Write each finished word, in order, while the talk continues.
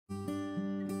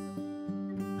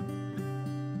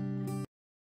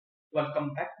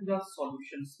Welcome back to the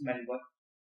Solutions Manual.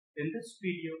 In this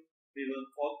video, we will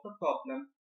solve the problem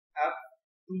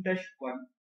F2-1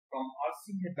 from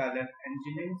RC Hibbeler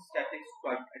Engineering Statics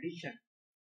Chapter edition.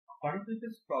 According to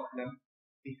this problem,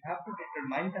 we have to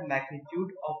determine the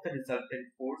magnitude of the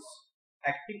resultant force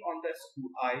acting on the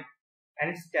screw eye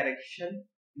and its direction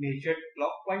measured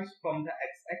clockwise from the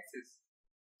x-axis.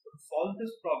 To solve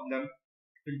this problem,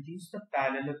 we will use the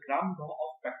parallelogram law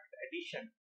of vector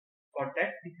addition. For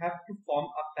that, we have to form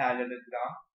a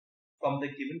parallelogram from the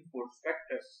given force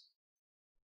vectors.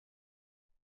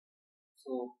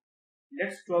 So,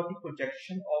 let's draw the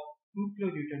projection of 2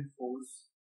 kN force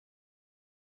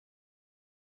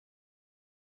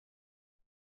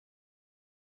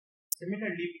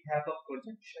Similarly, we have a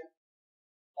projection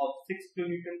of 6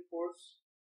 kN force.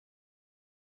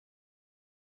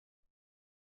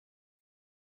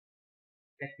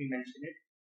 Let me mention it.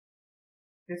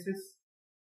 This is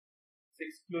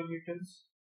 6 kilonewtons.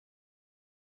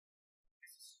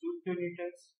 This is 2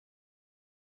 kilonewtons.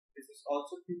 This is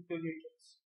also 2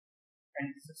 kilonewtons. And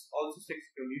this is also 6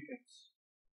 kilonewtons.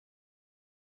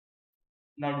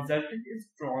 Now, resultant is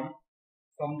drawn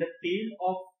from the tail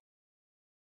of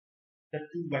the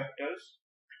two vectors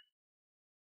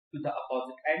to the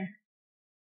opposite end.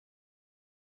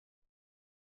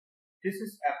 This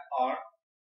is Fr.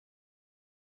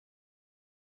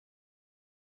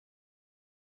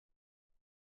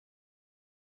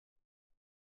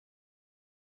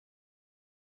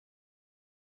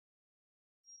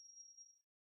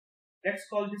 Let's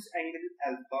call this angle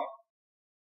alpha.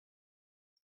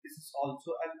 This is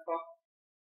also alpha.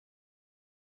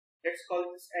 Let's call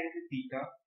this angle beta.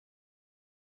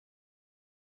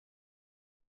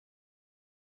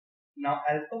 Now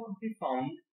alpha would be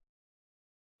found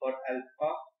for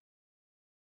alpha.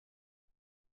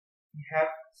 We have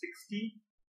 60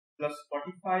 plus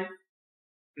 45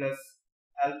 plus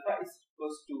alpha is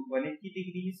equals to 180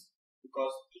 degrees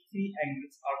because these three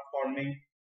angles are forming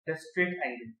the straight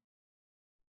angle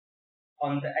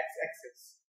on the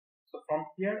x-axis. So from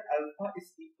here alpha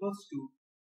is equals to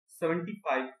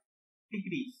 75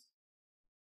 degrees.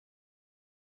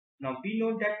 Now we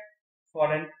know that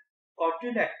for an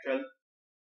quadrilateral,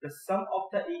 the sum of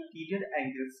the interior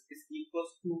angles is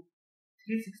equals to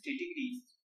 360 degrees.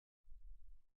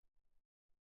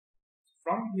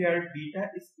 From here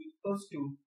beta is equals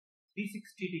to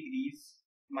 360 degrees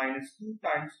minus 2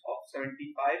 times of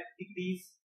 75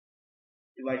 degrees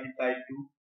divided by 2.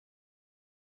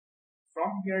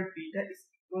 From here beta is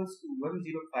equals to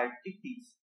 105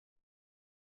 degrees.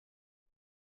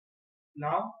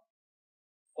 Now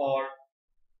for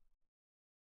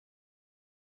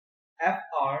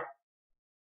Fr,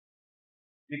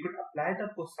 we could apply the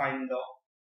cosine law.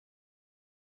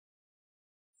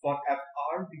 For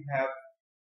Fr we have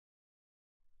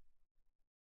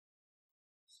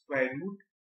square root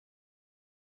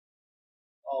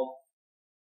of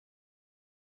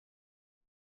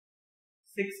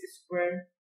 6 square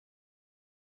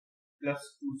plus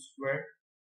 2 square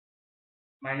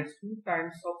minus 2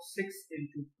 times of 6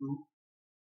 into 2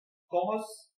 cos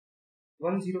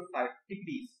 105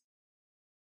 degrees.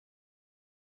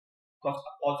 Because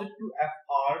opposite to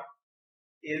Fr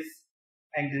is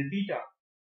angle beta.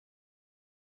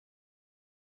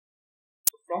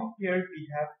 So from here we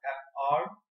have Fr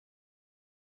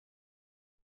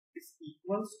is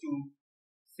equals to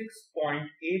 6.8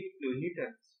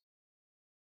 kilonewtons.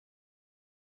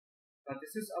 Now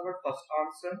this is our first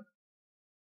answer.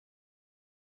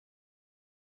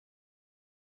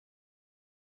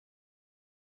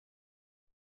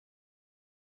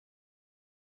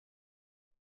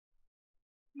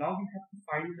 Now we have to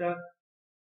find the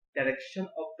direction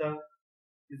of the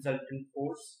resultant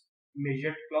force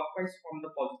measured clockwise from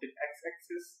the positive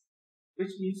x-axis,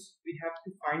 which means we have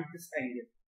to find this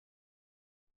angle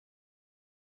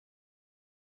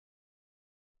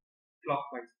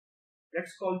clockwise.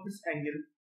 Let's call this angle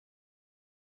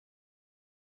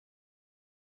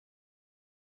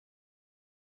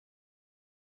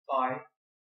phi.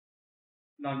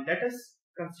 Now let us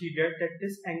consider that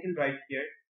this angle right here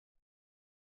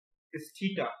is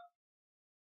theta.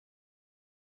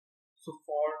 So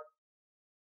for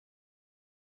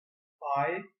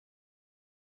phi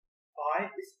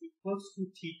is equals to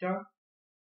theta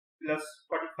plus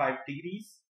 45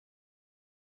 degrees.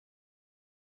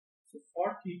 So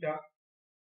for theta,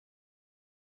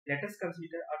 let us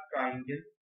consider a triangle.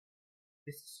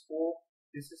 This is O,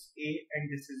 this is A, and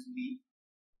this is B.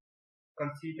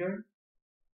 Consider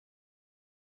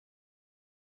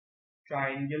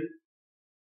triangle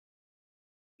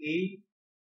A,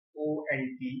 O,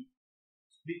 and B.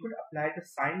 So we could apply the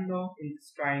sine law in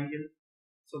this triangle.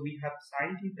 So we have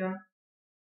sine theta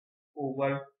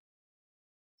over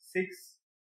 6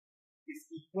 is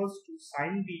equals to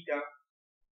sine beta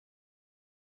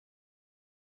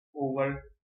over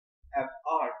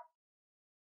Fr.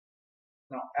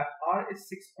 Now Fr is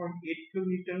 6.8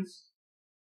 kilonewtons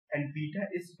and beta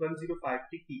is 105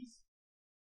 degrees.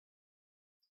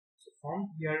 So from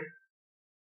here,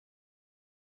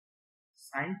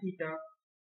 sine theta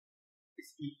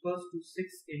is equals to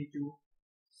 6 into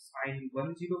sine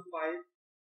 105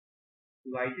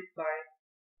 divided by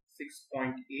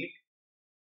 6.8.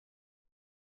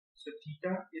 So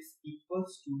theta is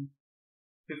equals to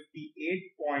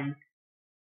 58.46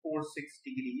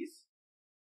 degrees.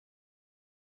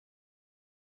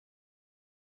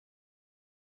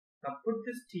 Now put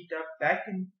this theta back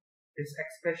in this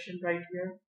expression right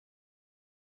here.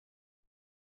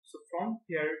 So from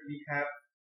here we have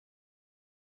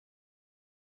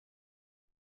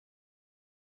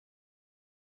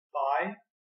pi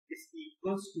is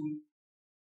equals to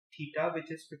theta,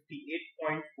 which is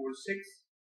 58.46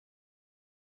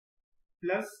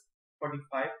 plus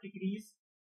 45 degrees.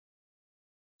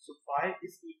 So phi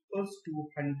is equals to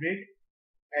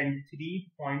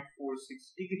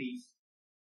 103.46 degrees.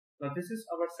 Now this is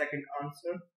our second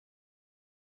answer.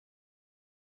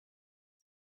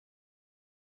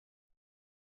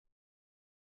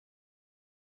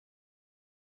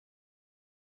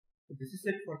 So this is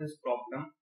it for this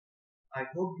problem. I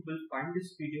hope you will find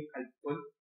this video helpful.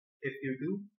 If you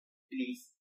do,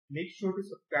 please make sure to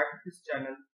subscribe to this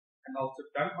channel and also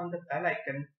turn on the bell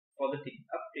icon for the daily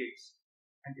updates.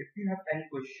 And if you have any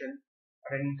question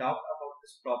or any doubt about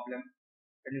this problem,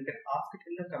 then you can ask it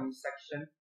in the comment section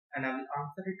and I will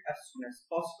answer it as soon as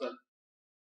possible.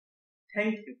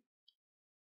 Thank you.